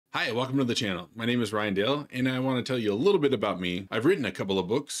Hi, welcome to the channel. My name is RyanDale, and I want to tell you a little bit about me. I've written a couple of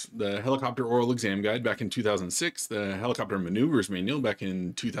books, the Helicopter Oral Exam Guide back in 2006, the Helicopter Maneuvers Manual back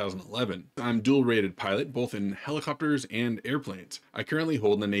in 2011. I'm dual-rated pilot, both in helicopters and airplanes. I currently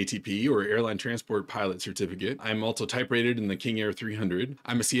hold an ATP, or Airline Transport Pilot Certificate. I'm also type-rated in the King Air 300.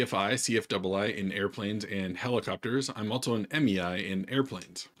 I'm a CFI, CFII in airplanes and helicopters. I'm also an MEI in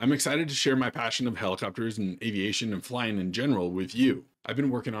airplanes. I'm excited to share my passion of helicopters and aviation and flying in general with you. I've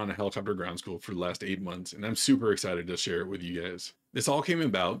been working on a helicopter ground school for the last 8 months, and I'm super excited to share it with you guys. This all came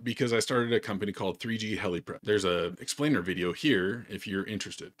about because I started a company called 3G Heli Prep. There's a explainer video here if you're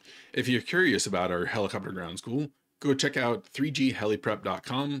interested. If you're curious about our helicopter ground school, go check out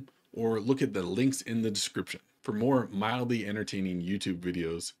 3gheliprep.com or look at the links in the description. For more mildly entertaining YouTube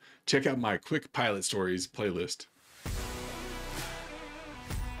videos, check out my Quick Pilot Stories playlist.